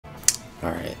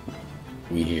Alright,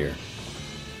 we here.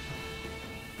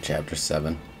 Chapter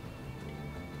 7.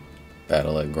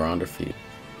 Battle at Gronder Field.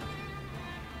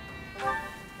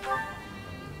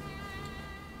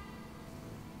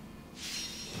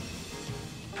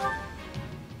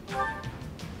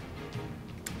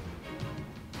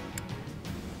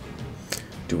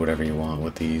 Do whatever you want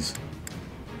with these.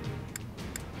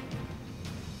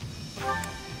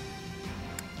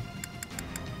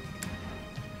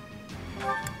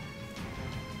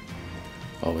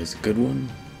 Always a good one.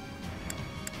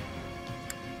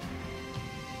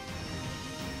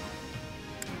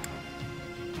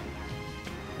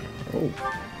 Oh,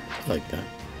 I like that.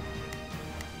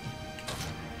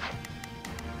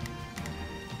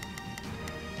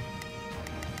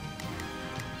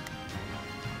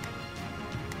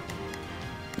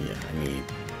 Yeah, I need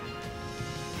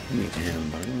him,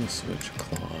 but I'm gonna switch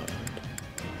Claude.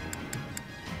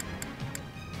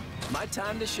 My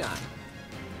time to shine.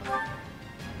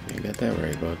 You got that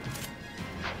right, bud.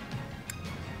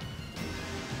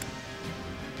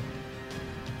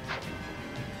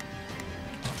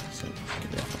 So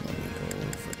definitely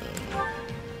go for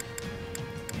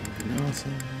the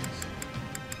nonsense.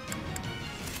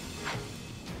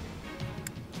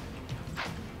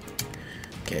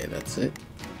 Okay, that's it.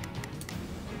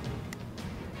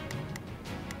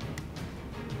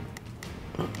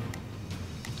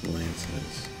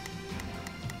 Lances.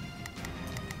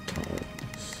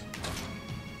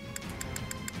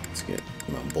 Let's get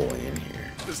my boy in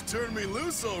here. Just turn me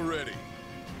loose already.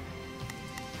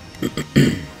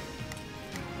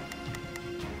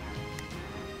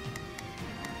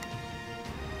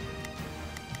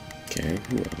 Okay,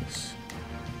 who else?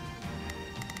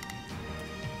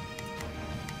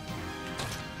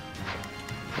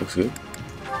 Looks good.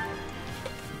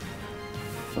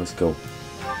 Let's go.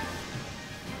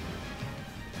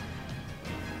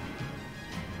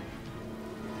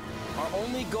 Our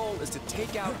only goal is to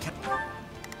take out.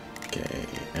 Okay,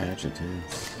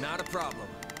 adjutants. Not a problem.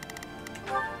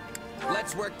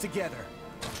 Let's work together.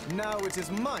 Now it is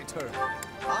my turn.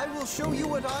 I will show you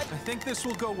what I think this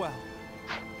will go well.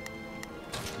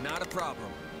 Not a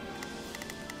problem.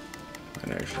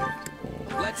 I'd actually have to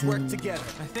go. Let's work together.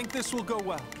 I think this will go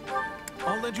well.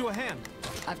 I'll lend you a hand.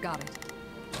 I've got it.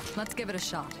 Let's give it a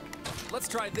shot. Let's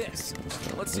try this.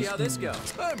 Let's Let's see how this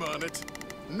goes. I'm on it.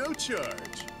 No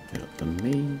charge. Got the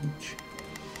mage.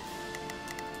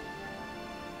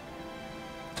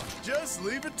 Just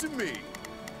leave it to me.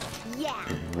 Yeah.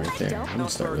 Right there. I'm gonna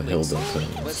start with Hilda.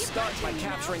 Let's start by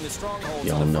capturing the strongholds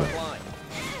Y'all on the know. front line.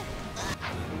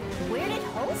 Where did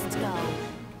hosts go?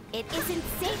 It isn't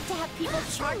safe to have people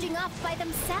charging off by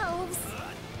themselves.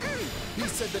 He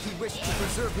said that he wished to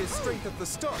preserve his strength at the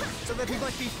start, so that he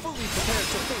might be fully prepared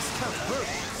to face Count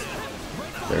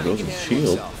Burns. There goes He can his handle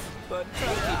shield. himself, but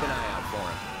we'll keep an eye out for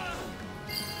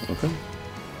him. Okay.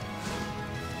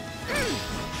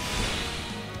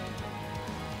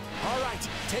 All right,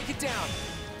 take it down.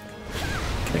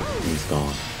 Okay, he's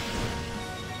gone.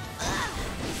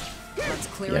 Let's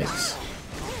clear it out. Yikes.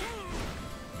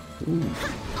 Ooh.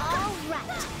 All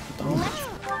right. Let's.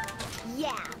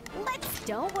 Yeah.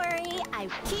 Don't worry. I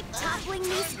keep toppling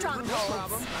these strongholds. No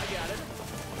problem. I got it.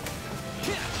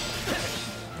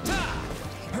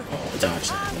 Oh, dodge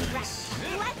that. All right. Nice.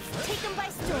 Let's take them by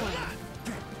storm.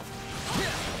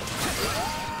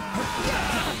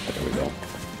 There we go.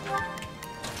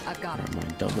 I've got it. Got my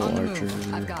double On the archer.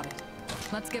 move. I've got it.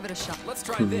 Let's give it a shot. Let's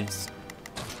try this.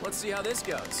 Let's see how this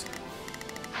goes.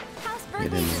 House Get in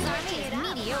Berkeley's there. army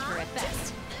is mediocre at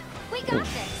best. We got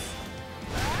this.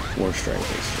 Four strike is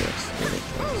just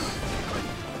ridiculous.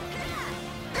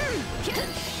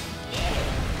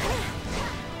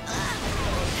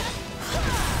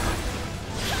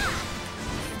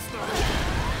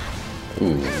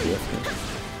 Ooh, different.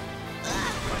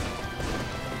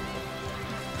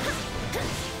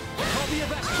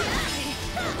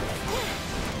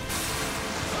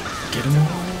 Get him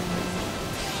all.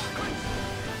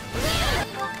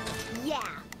 Yeah.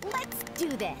 Let's do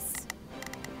this.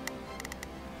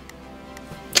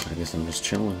 I guess I'm just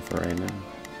chilling for right now.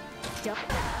 Don't.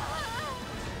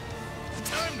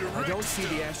 I don't see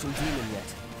the Ashen Demon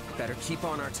yet. Better keep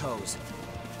on our toes.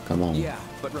 Come on. Yeah,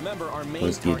 but remember our main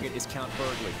Let's get target is Count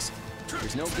Burgley's.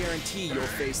 There's no guarantee you'll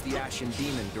face the Ashen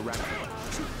Demon directly.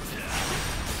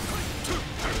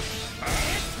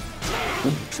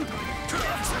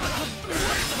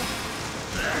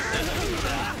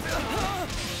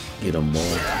 Get him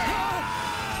more.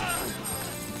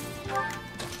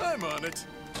 I'm on it.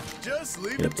 Just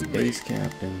leave Get it up the to base me.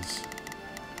 captains.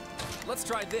 Let's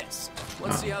try this.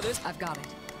 Let's see how this. I've got it.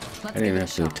 I Let's didn't give it a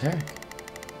have to shot. attack.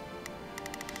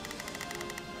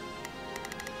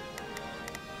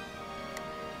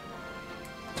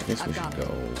 I guess we I've got should it.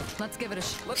 go Let's give it a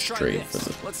shot. Let's try straight for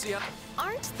this. the Let's see how.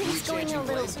 Aren't things going a changing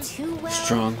little places? too well?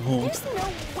 stronghold. There's no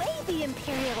way the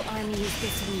Imperial Army is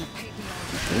this weak.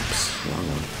 Oops, wrong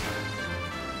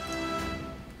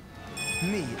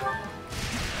one. Me.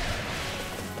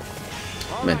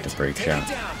 All Meant right, to break take shot.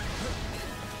 it down.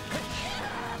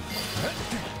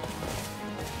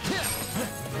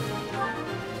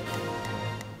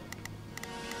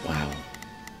 Wow.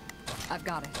 I've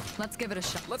got it. Let's give it a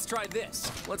shot. Let's try this.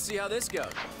 Let's see how this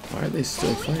goes. Why are they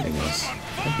still fighting us?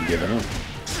 I can give it up.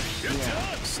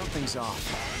 Yeah, something's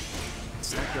off.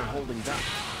 It's like they're holding back.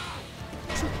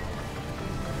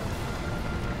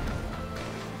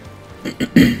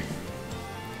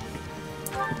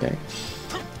 Okay.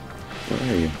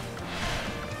 Where are you?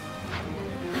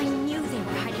 I knew they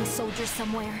were hiding soldiers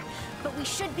somewhere, but we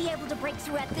should be able to break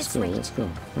through at Let's this go, rate. let's go.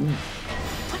 Come on.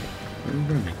 Where are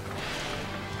you running?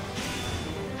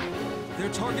 They're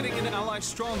targeting an ally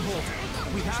stronghold.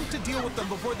 We have to deal with them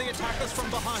before they attack us from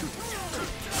behind.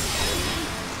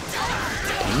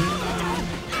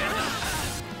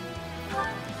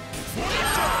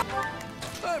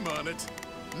 I'm on it.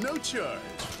 No charge.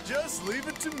 Just leave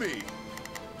it to me.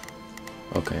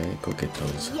 Okay, go get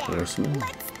those Yeah, horsemen.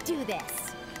 let's do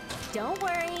this. Don't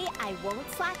worry, I won't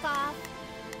slack off.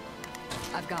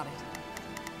 I've got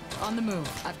it. On the move.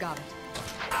 I've got it.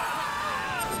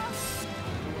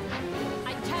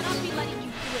 I cannot be letting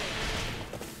you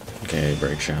through. Okay,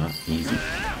 break shot. Easy.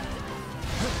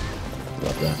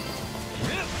 Love that.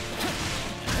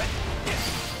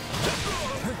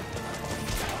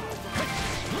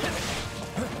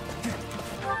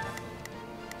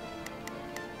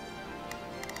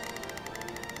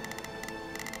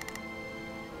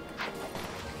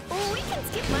 Oh, we can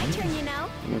skip my turn, you know.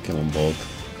 I'm gonna kill them both.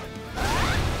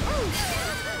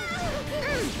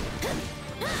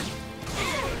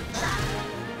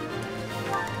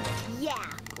 Yeah,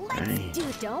 let's Nice. do.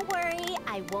 Don't worry,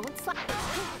 I won't slack.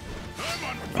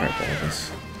 Alright,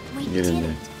 Balbus. We Get did in it.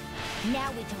 there.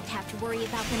 Now we don't have to worry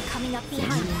about them coming up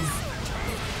behind us.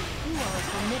 You are a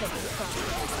formidable foe,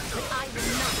 but I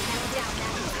will not back down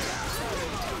that easy.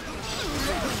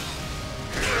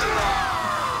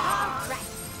 All right,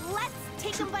 let's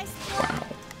take them by storm.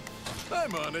 Wow.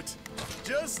 I'm on it.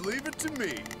 Just leave it to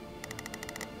me.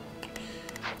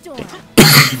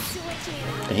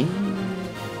 Dang.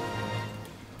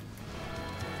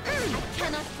 I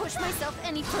cannot push myself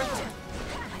any further.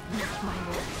 I mark my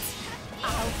words.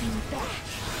 I'll be back.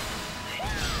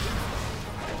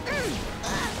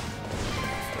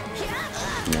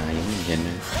 Nah, you ain't getting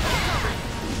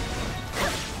it.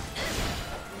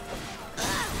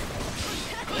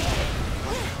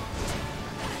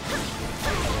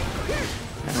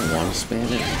 I don't want to spam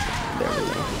it. There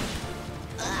we go.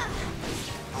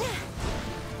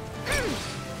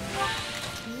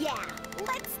 Yeah,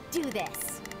 let's do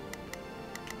this.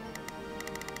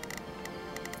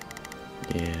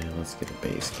 Yeah, let's get a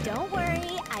base camp. Don't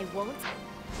worry, I won't.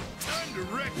 Time to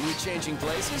wreck. Are we changing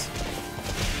places?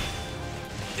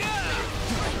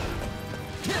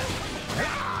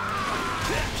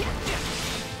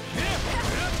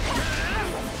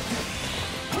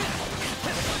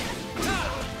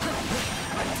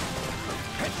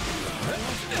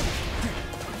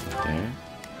 There.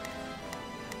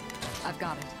 I've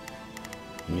got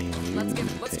it. Me, Let's you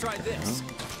Let's take try it this.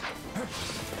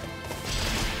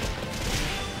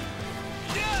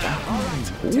 out. All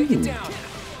right, take it down.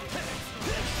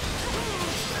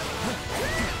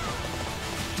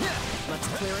 Let's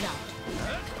clear it out.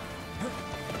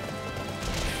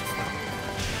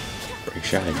 Break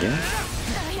shot again.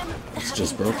 I am It's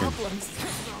just having broken. problems.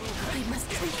 I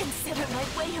must reconsider my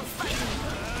way of fighting.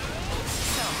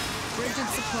 Bridget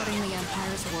supporting the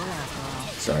Empire's war after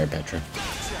all. Sorry, Petra.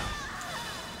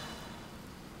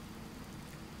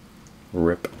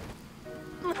 Rip.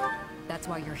 That's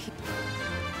why you're here.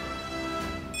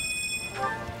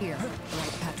 Here,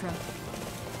 right, Petra?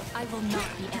 I will not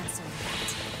be answering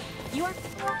that. You are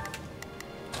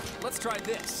Let's try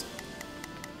this.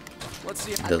 Let's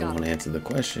see. Doesn't got want it. to answer the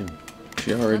question.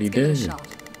 She already Let's give it a did. shot.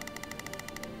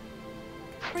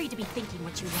 free to be thinking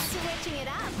what you want. Switching it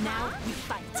up. Now we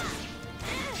fight.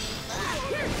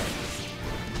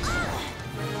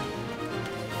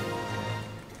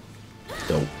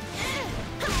 Dope.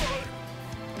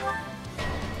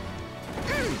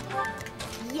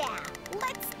 Yeah,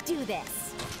 let's do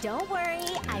this. Don't worry,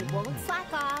 I won't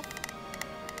slack off.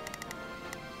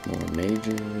 More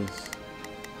mages.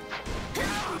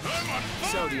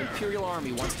 So the Imperial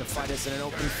Army wants to fight us in an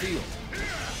open field.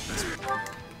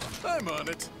 I'm on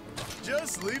it.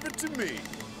 Just leave it to me.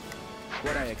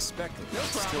 What I expected was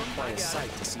still quite a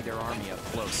sight to see their army up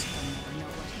close.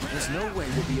 There's no way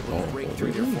we'll be able to break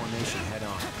through their formation head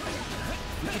on.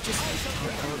 We could just make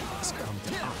the armies come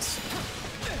to us.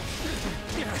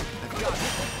 I've got it.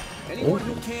 Anyone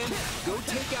who can, go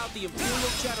take out the Imperial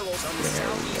generals on the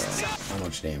southeast side. How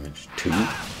much damage? 2?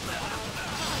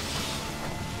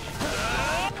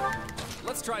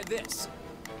 Let's try this.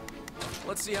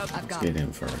 Let's see how. I've got Get it.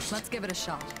 him first. Let's give it a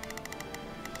shot.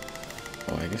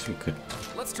 Oh, I guess we could.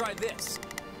 Let's try this.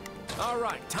 All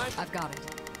right, time. I've got it.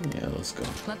 Yeah, let's go.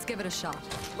 Let's give it a shot.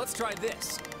 Let's try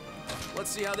this. Let's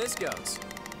see how this goes.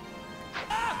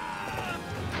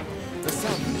 The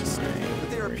southeast, but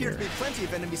there appear to be plenty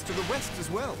of enemies to the west as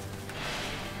well.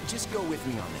 Just go with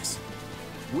me on this.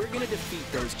 We're gonna defeat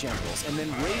those generals and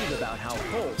then rave about how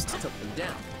Holst took them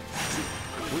down.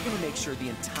 We're gonna make sure the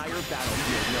entire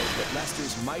battlefield knows that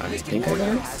Lester's mightiest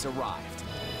warrior has arrived.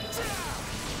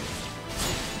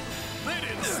 They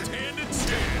didn't stand a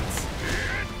chance.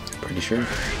 Pretty sure.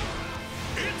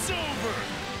 It's over.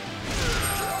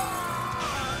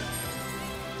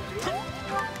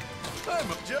 I'm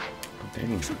a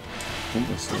Dang.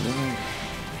 Almost alive.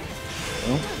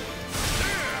 Oh.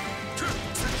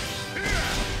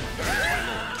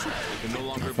 I can no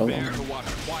longer bear to watch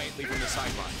quietly from the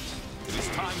sidelines. It is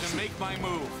time to make my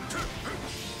move.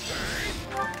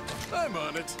 I'm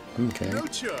on it. Okay. No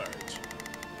charge.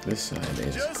 This side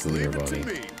is Just clear, leave it buddy. to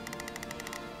me.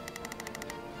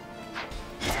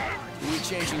 Are we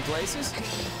changing places?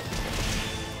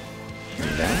 And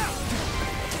that?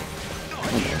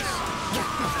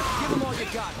 Give them all you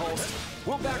got, Holst.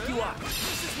 We'll back you up.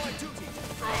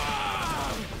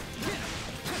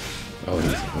 Oh,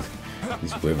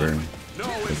 he's quivering. No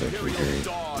That's actually Imperial great.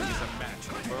 dog is a match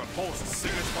for Holst's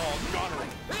Sigurdsfall gunnery.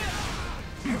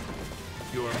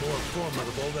 You are more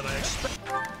formidable than I expected.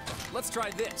 Let's try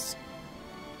this.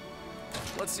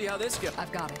 Let's see how this goes.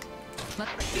 I've got it.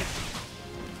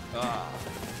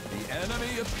 The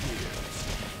enemy appears.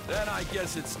 Then I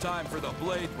guess it's time for the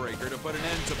Blade Breaker to put an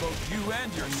end to both you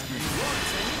and your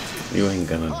scheme. You ain't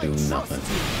gonna do nothing.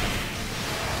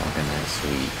 Fucking that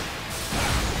sweet.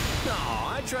 No,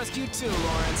 I trust you too,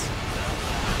 Lawrence.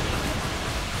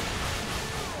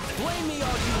 Blame me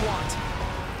all you want.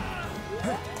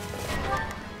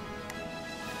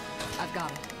 I've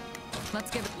got it. Let's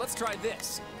give it. Let's try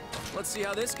this. Let's see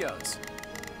how this goes.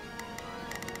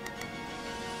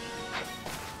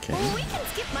 Okay. Well, we can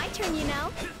skip my turn, you know.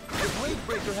 The Blade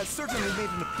Breaker has certainly made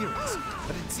an appearance,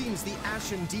 but it seems the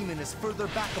Ashen Demon is further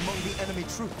back among the enemy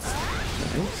troops.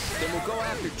 Nice. Then we'll go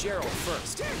after Gerald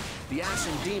first. The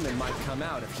Ashen Demon might come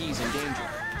out if he's in danger.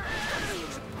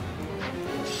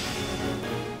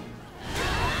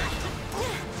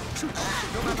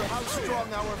 No matter how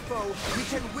strong our foe, we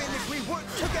can win if we work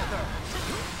together.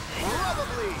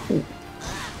 Probably.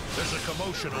 There's a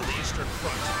commotion on the Eastern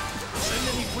Front.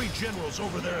 Send any free generals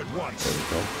over there at once. There we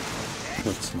go.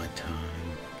 What's my time?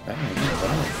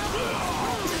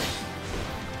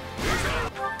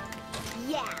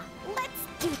 Yeah, let's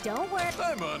do. Don't worry.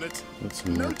 I'm on it. Let's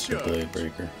No mark the charge. Blade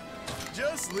Breaker.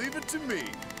 Just leave it to me.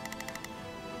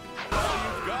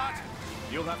 All you've got?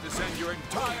 You'll have to send your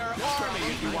entire army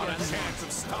if you want a chance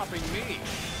of stopping me.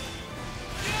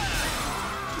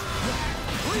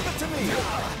 Leave it to me.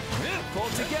 Pull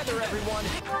together, everyone.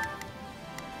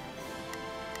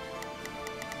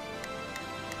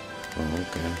 Oh,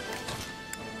 okay.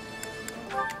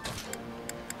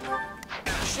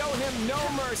 Show him no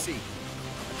mercy.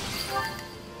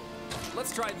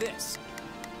 Let's try this.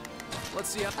 Let's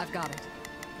see how. I've got it.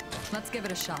 Let's give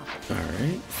it a shot.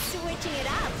 Alright. Switching it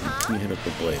up, huh? You hit up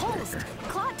the Blade Holst, Breaker.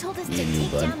 Claude told us to You knew,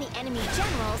 take bud. down the enemy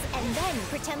generals and then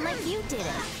pretend like you did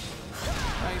it.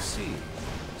 I see.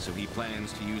 So he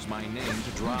plans to use my name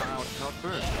to draw out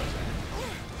Cuthbert.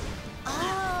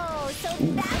 Oh, so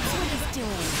that's what he's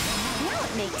doing. Now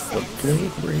it makes The sense.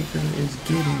 Blade Breaker is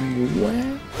getting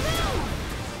wet.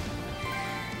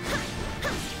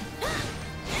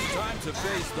 Time to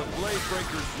face the Blade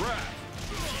Breaker's wrath.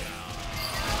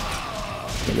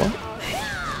 The what?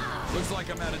 Looks like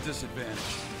I'm at a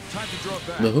disadvantage. Time to draw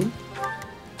back. The who?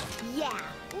 Yeah,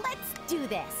 let's do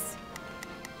this.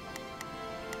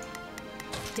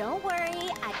 Don't worry,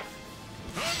 I'm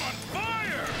on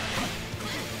fire!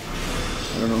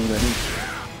 I don't know who that is.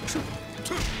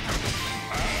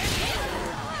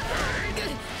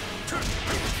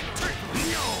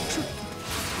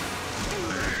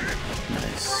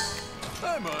 Nice.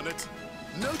 I'm on it.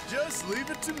 No, just leave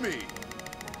it to me.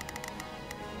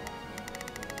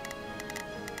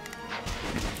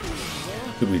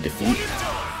 Could we defeat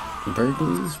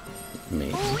Burglaries?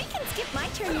 Maybe. Well, we can skip my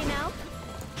turn, you know.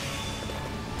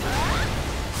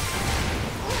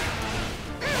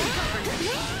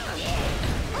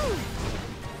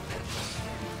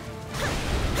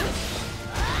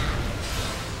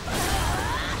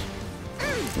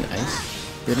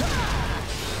 Did it?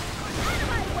 Out of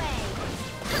my way!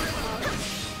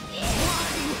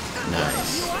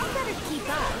 Nice. You all better keep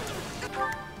up.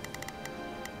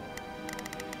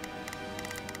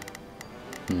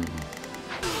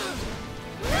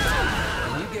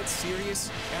 When you get serious,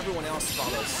 everyone else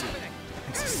follows suit.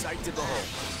 It's a sight to behold.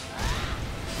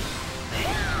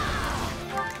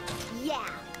 Yeah,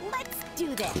 let's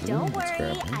do this. Don't let's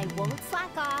worry, grab him. I won't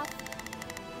slack off.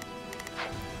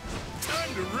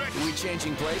 Time to wreck. Are we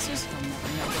changing places?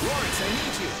 Lawrence, I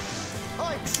need you.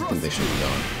 I I think trust they should be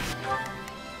gone.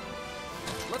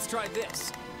 Let's try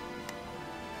this.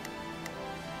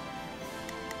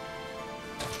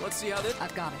 Let's see how this...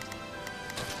 I've got it.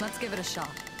 Let's give it a shot.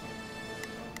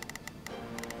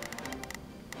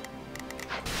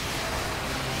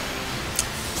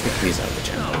 Get these out of the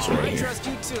channels I right here. trust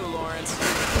you too, Lawrence.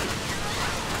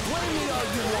 Blame me all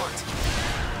you want.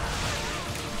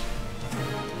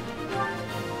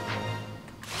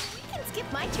 We can skip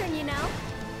my turn, you know.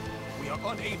 We are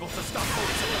unable to stop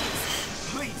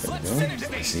Holt's. Please, There let's we finish go.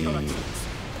 I these. see a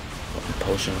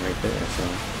potion right there, so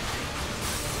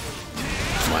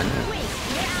why not? Wait,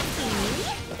 you're asking me?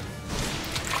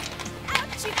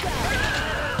 Out you go!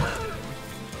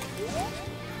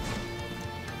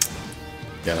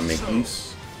 Gotta make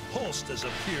use. Holst has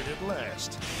appeared at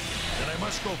last, and I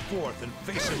must go forth and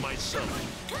face him myself.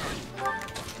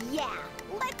 Yeah,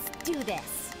 let's do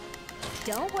this.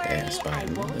 Don't worry, Yeah, spy I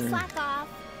won't there. slack off.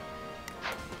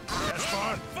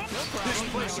 Caspar, this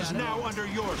place is now under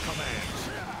your command.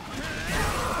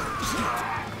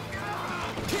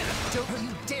 Don't you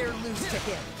dare lose to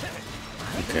him.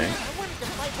 Okay. I wanted to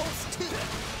fight Holst too.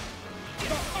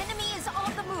 The enemy is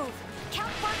on the move.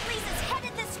 Count Barclays is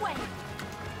headed this way.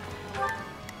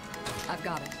 I've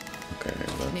got it.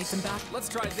 Okay, Need some back? Let's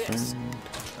try this.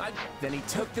 Then he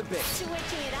took the bait.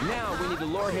 Switching it up. Now we need to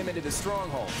lure him into the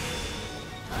stronghold.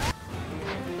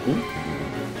 Ooh.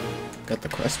 Got the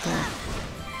quest bar.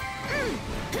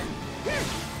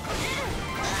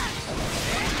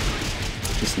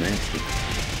 Just nasty.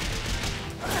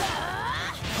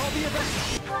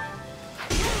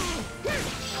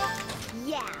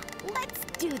 Yeah, let's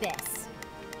do this.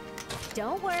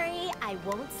 Don't worry, I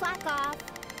won't slack off.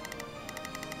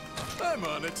 I'm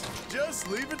on it. Just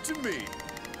leave it to me.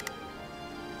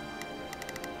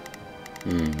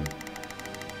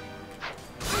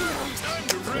 Time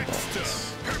to wreck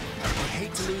stuff. I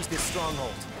hate to lose this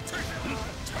stronghold.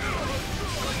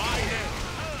 My name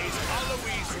is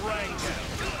Alois Rangel,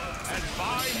 and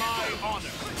by my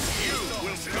honor, you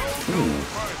will go no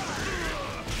further.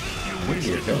 You What wish do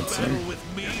you to got, do battle sir? with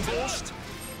me, Holst?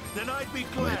 Then I'd be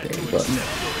glad Right to there, button.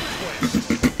 accept your request.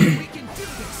 We can do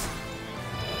this.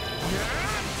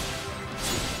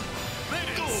 They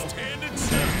didn't stand a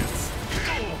chance.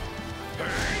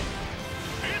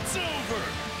 It's over.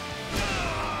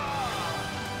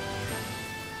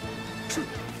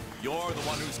 You're the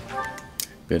one who's...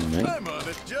 Good night. I'm on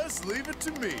it. Just leave it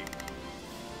to me.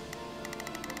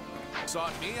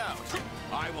 Sought me out.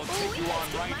 I will take you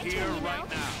on right my here, turn, you right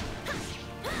know.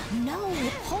 now. No,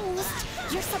 Holst,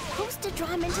 you're supposed to draw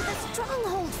him into the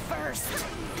stronghold first.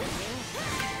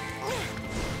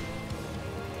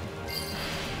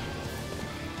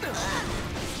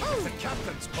 If the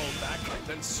captain's pulled back,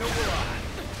 then so will I.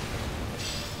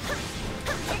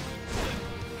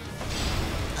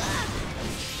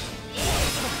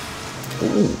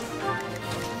 Ooh.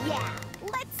 Yeah,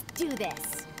 let's do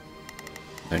this.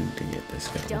 I need to get this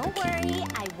guy Don't with the worry, key.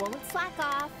 I won't slack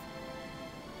off.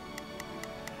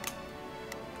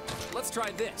 Let's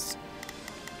try this.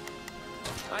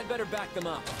 I'd better back them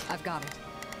up. I've got it.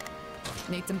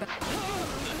 Need some back?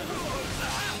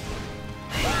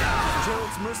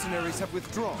 Gerald's mercenaries have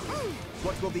withdrawn.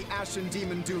 What will the Ashen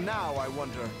Demon do now, I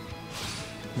wonder?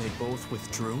 They both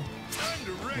withdrew, Time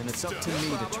to wreck and it's up to stuff.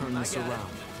 me to turn this I got it.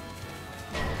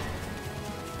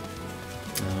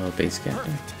 around. Base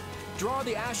captain. Perfect. Draw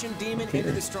the Ashen Demon Here.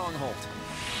 into the stronghold.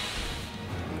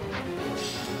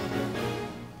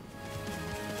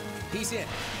 He's in.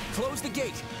 Close the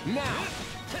gate, now!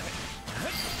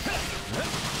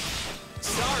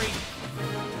 Sorry.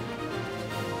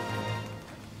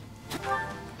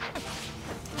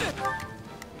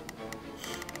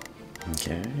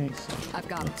 Okay, so I've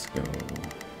got it. let's go.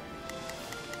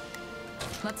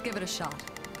 Let's give it a shot.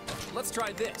 Let's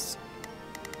try this.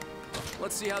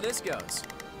 Let's see how this goes.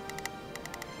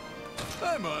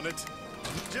 I'm on it.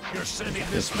 You're sending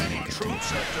this many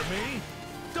troops after me?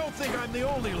 Don't think I'm the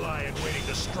only lion waiting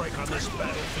to strike on this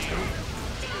battlefield.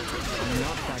 I'm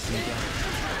not backing down.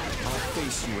 I'll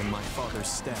face you in my father's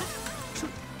stead.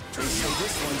 They say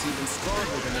this one's even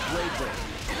stronger than the Blade Breaker.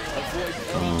 Avoid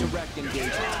any direct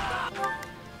engagement.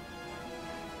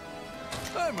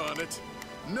 I'm on it.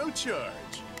 No charge.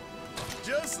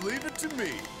 Just leave it to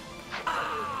me.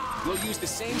 We'll use the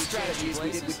same strategy as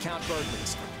we did with Count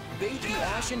Burgley's. Bait the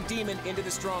Ashen Demon into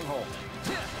the stronghold.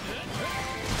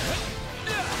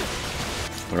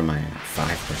 What am I at?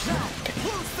 5%.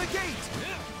 Close the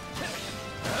gate!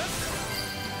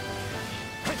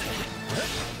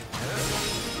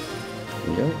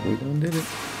 Yep, we done did it.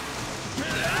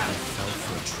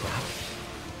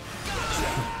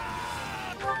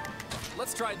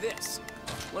 Let's try this.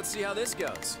 Let's see how this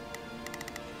goes.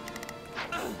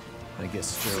 I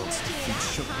guess Gerald's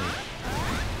defeat shook me.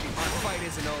 Our fight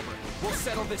isn't over. We'll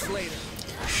settle this later.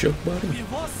 Shook, buddy.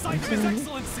 You've lost sight of His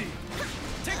Excellency.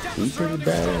 Take down the He's pretty surrounding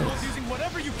stronghold badass. using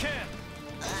whatever you can.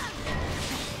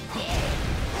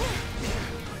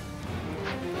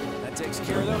 That takes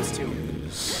care of those two.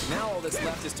 Now all that's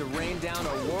left is to rain down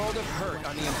a world of hurt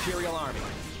on the Imperial Army.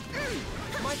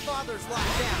 My father's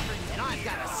locked down, and I've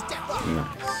got to step up.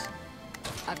 Nice.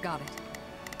 I've got it.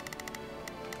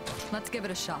 Let's give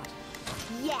it a shot.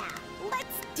 Yeah,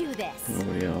 let's do this.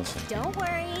 Nobody else. Don't worry,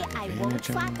 I won't advantage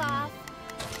on slack him. off.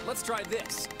 Let's try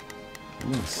this.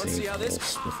 I'm gonna see save how this-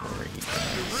 Pulse before he dies.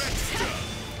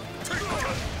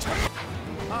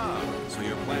 So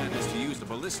your plan is to use the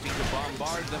ballista to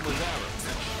bombard them with arrows.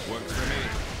 Works for me.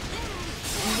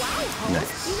 Wow,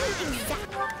 Holmes, you knew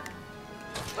exactly.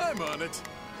 I'm on it.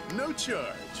 No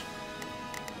charge.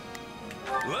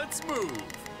 Let's move.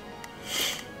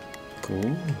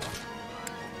 Cool.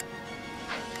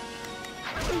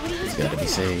 He's He's gotta be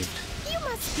saved. You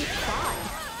must be fun.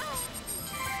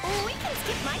 Oh, we can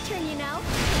skip my turn, you know.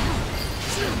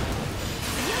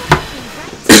 You're looking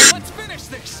right. Let's finish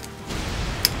this.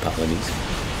 Polynesian.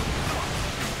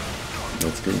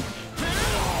 That's good.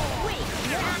 Wait,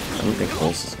 you're I don't think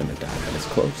Pulse is gonna die, but it's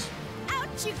close.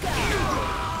 out you go.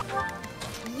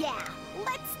 Yeah,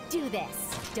 let's do this.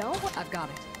 Don't worry. I've got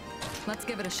it. Let's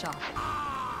give it a shot.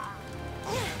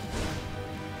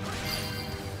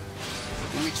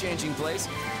 Are we changing place?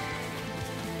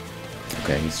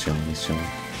 Okay, he's chilling, he's chilling.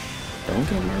 Don't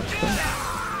get merged, bro.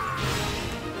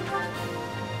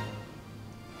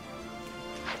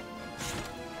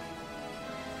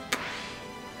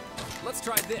 Let's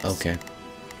try this. Okay.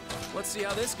 Let's see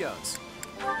how this goes.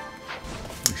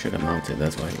 We should have mounted,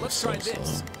 that's why he was Let's so try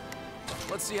this. slow.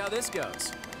 Let's see how this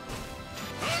goes.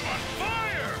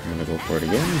 I'm gonna go for it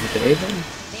again with the Avon.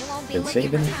 They won't be Been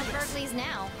looking for saving it. Count Burgley's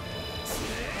now.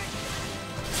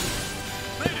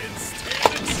 They didn't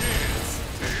stand a chance.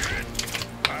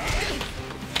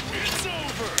 It's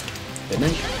over. Good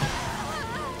night.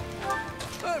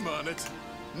 I'm on it.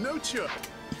 No charge.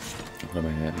 What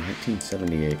am I at?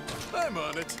 1978. I'm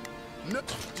on it. No,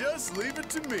 just leave it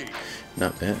to me.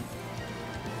 Not bad.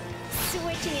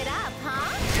 Switching it up,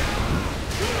 huh?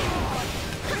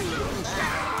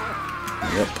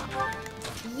 Yep.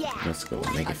 Yeah. Let's go.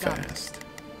 Make it I've got it. fast.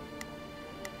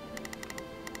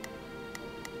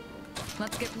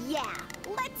 Let's get. Yeah,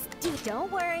 let's do.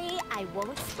 Don't worry, I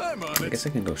won't. I'm on I it. guess I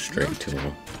can go straight to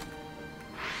him.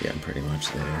 Yeah, I'm pretty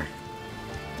much there.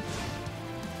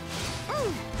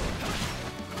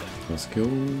 Let's go.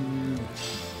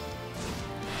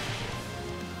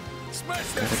 Smash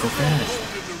that Gotta go fast.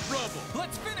 stronghold into rubble.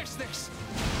 Let's finish this.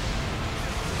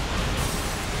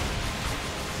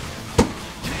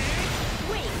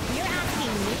 Wait, you're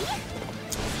asking me?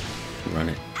 Run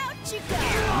it. Out you go!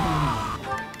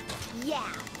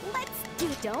 Yeah, let's do.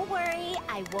 Don't worry,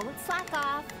 I won't slack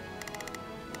off.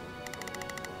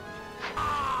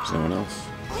 There's no one else.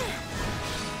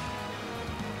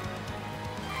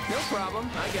 No problem.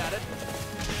 I got it.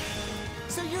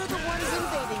 So you're the ones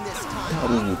invading this time.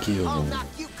 Double kill. I'll knock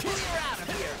you clear out of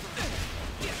here.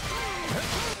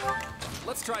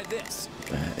 Let's try this.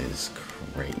 That is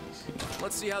crazy.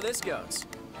 Let's see how this goes.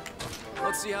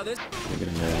 Let's see how this. We're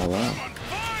getting it all out.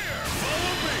 Fire!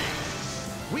 Follow me.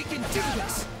 We can do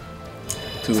this.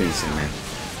 Too easy, man.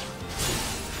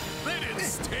 They didn't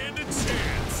stand a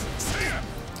chance.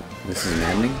 This is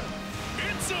maddening.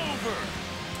 It's over.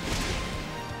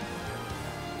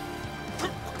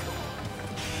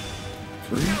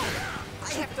 Free?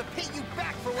 I have to pay you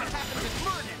back for what happened at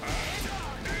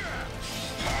Vernon.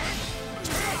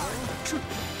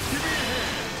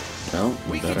 Well,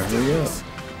 we better hurry up.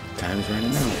 Time's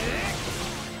running out.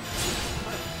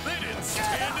 They didn't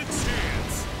stand a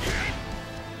chance.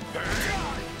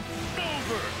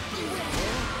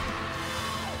 Over.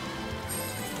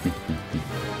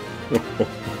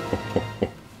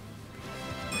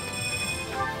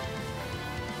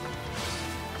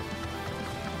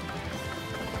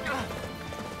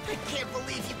 I can't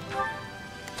believe you.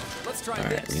 Let's try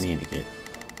Alright, this. we need to get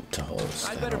to holes.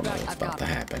 I'd I better don't know back- what's I've about got to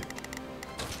it. happen.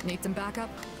 Need some backup?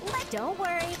 Don't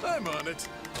worry. I'm on it.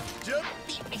 Jump.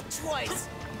 Beat me twice.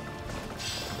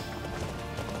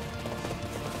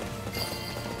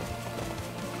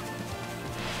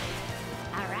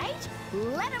 All right,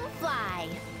 let him fly.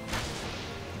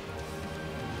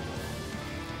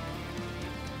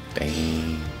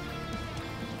 Bang.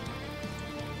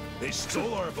 They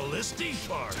stole our ballistic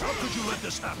part. How could you let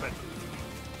this happen?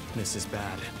 This is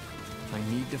bad. I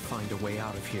need to find a way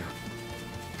out of here.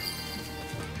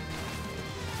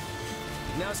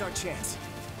 Now's our chance.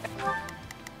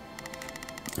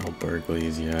 Oh,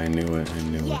 burglaries. Yeah, I knew it. I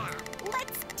knew it. Yeah,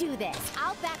 let's do this.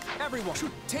 I'll back. Everyone,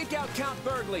 take out Count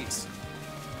Burgley's.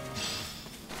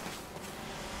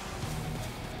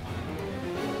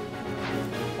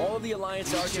 All of the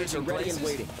Alliance archers are ready and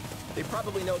waiting. They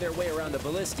probably know their way around the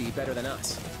ballisti better than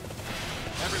us.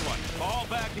 Everyone, fall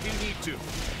back if you need to.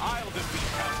 I'll defeat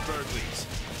Count Burgley's.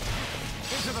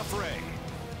 Into the fray.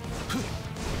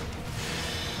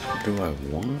 Do I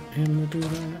want him to do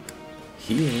that?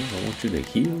 Heal? I want you to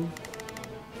heal?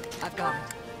 I've got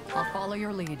it. I'll follow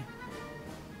your lead.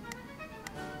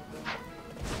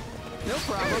 No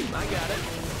problem, I got it.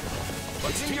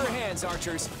 It's in your hands,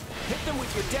 archers. Hit them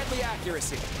with your deadly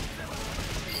accuracy.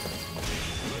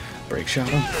 Break shot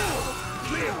him?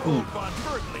 Leopold von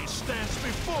Berkeley stands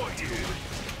before you.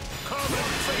 Come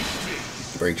and face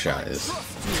me. Break shot is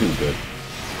too good.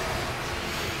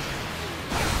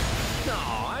 No,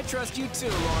 I trust you too,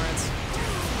 Lawrence.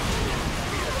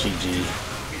 GG.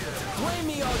 Blame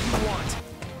me all you want.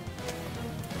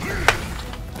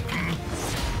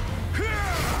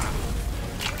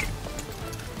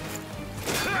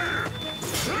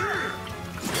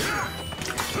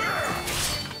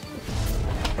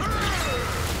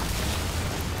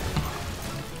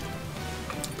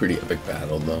 Pretty epic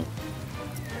battle, though.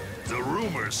 The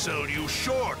rumors sell you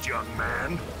short, young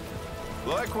man.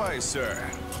 Likewise, sir.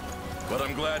 But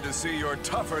I'm glad to see you're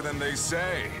tougher than they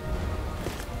say.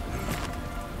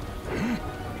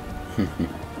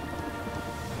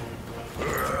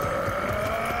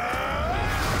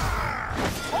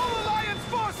 All Alliance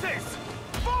forces!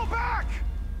 Fall back!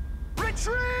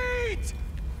 Retreat!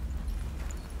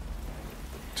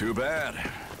 Too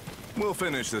bad. We'll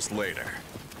finish this later.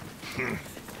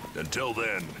 Until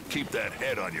then, keep that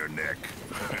head on your neck.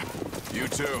 You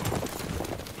too.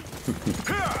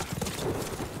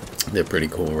 They're pretty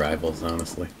cool rivals,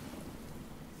 honestly.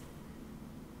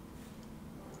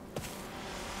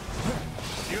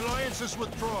 The Alliance is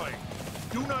withdrawing.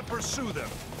 Do not pursue them.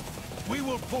 We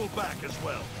will pull back as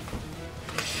well.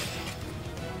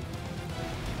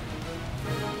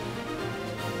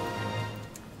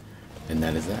 And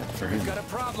that is that for him. We've got a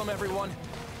problem, everyone.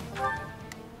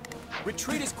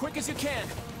 Retreat as quick as you can.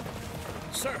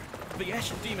 Sir, the Ash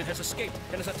Demon has escaped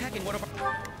and is attacking one of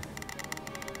our...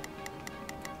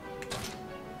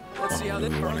 Let's see how Do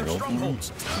this we want to go for him?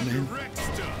 I'm in.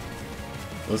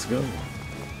 Let's go.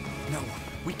 No,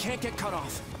 we can't get cut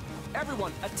off.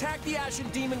 Everyone, attack the Ashen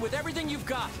Demon with everything you've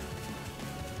got.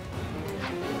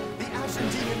 The Ashen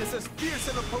Demon is as fierce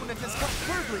an opponent as Count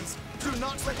Burgley's. Do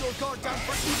not let your guard down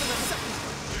for even a second.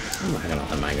 I'm not gonna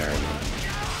let my guard down.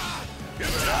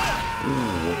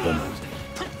 Ooh, whoop him.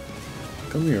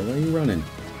 Come here, why are you running?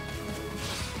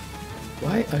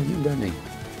 Why are you running?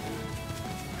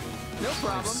 No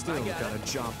problem. I've still got a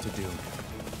job to do.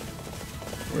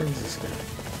 Where is this guy?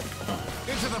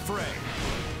 Into the fray.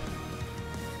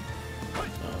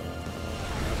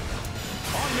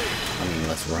 On me. I mean,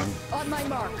 let's run. On my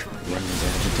mark. Run these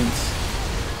adjutants.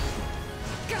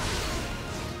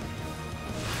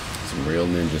 Some real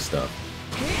ninja stuff.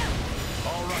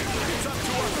 All right, it's up to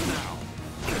us now.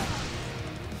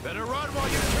 Better run while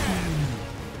you can.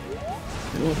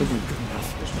 You know what?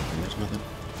 There's nothing. There's nothing.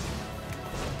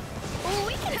 Oh,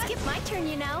 we can skip my turn,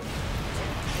 you know.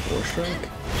 Four strike?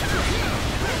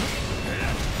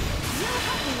 You'll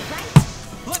help me, right?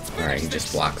 Alright, he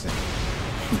just blocks it.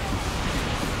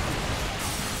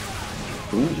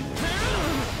 Ooh.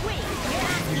 Wait, you're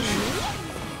asking me?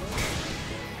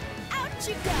 Out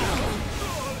you go!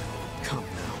 Come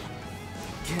now.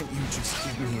 Can't you just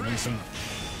give me a reason?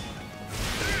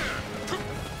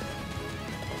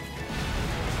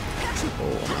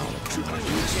 Oh,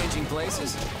 Changing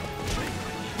places.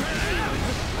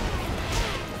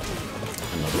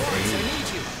 another Lawrence, I aid. need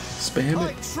you. Spam I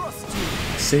it. trust you!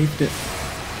 Saved it.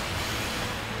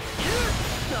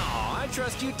 No, I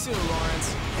trust you too,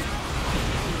 Lawrence.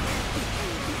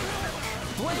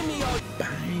 Blame me all...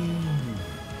 Bang.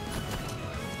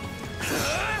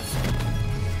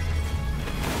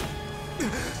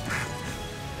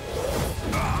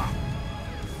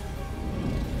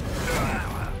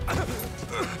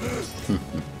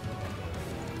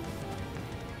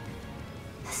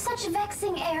 Such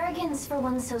vexing arrogance for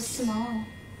one so small.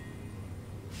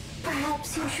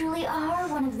 Perhaps you truly are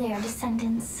one of their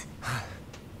descendants.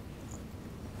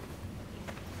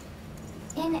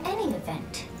 In any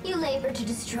event, you labored to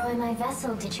destroy my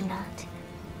vessel, did you not?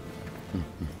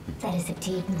 That is a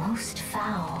deed most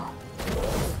foul.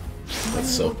 When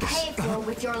you will pay for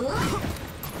with your life.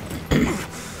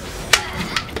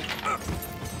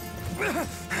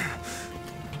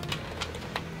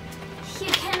 You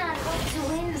cannot hope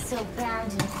to win so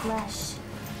bound in flesh.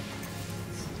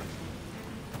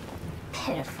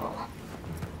 Pitiful.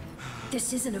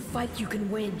 This isn't a fight you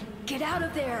can win. Get out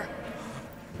of there!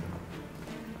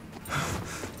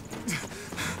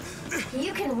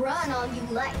 You can run all you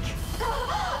like.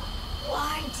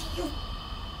 Why do you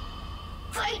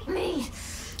fight me?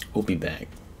 We'll be back.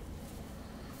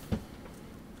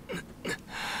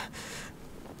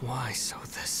 Why so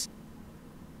this?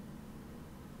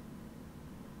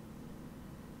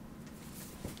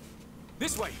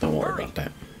 This way! Don't worry Hurry. about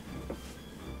that.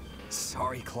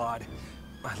 Sorry, Claude.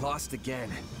 I lost again.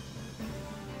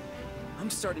 I'm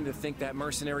starting to think that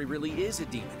mercenary really is a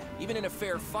demon. Even in a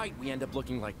fair fight, we end up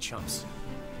looking like chumps.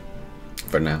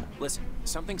 For now. Listen,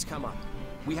 something's come up.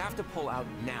 We have to pull out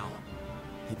now.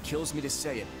 It kills me to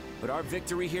say it, but our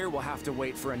victory here will have to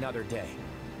wait for another day.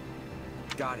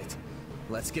 Got it.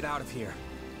 Let's get out of here.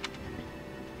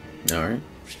 Alright.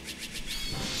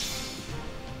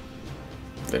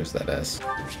 There's that S.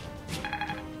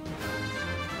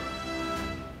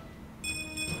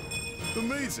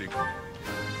 Amazing.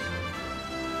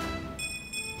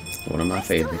 One of my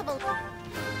favorites.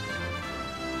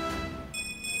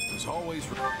 There's always...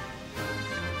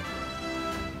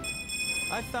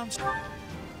 I found...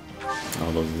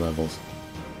 All those levels.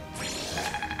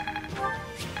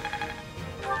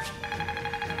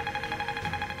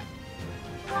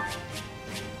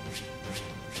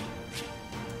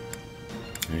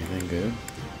 Anything good?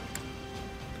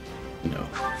 No.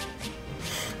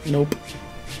 Nope.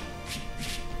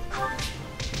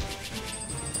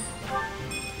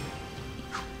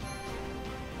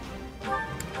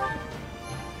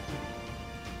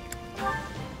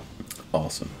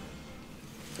 Awesome.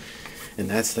 And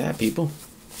that's that, people.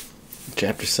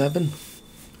 Chapter 7.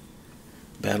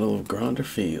 Battle of Gronder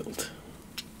Field.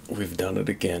 We've done it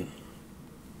again.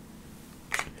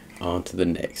 On to the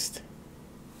next.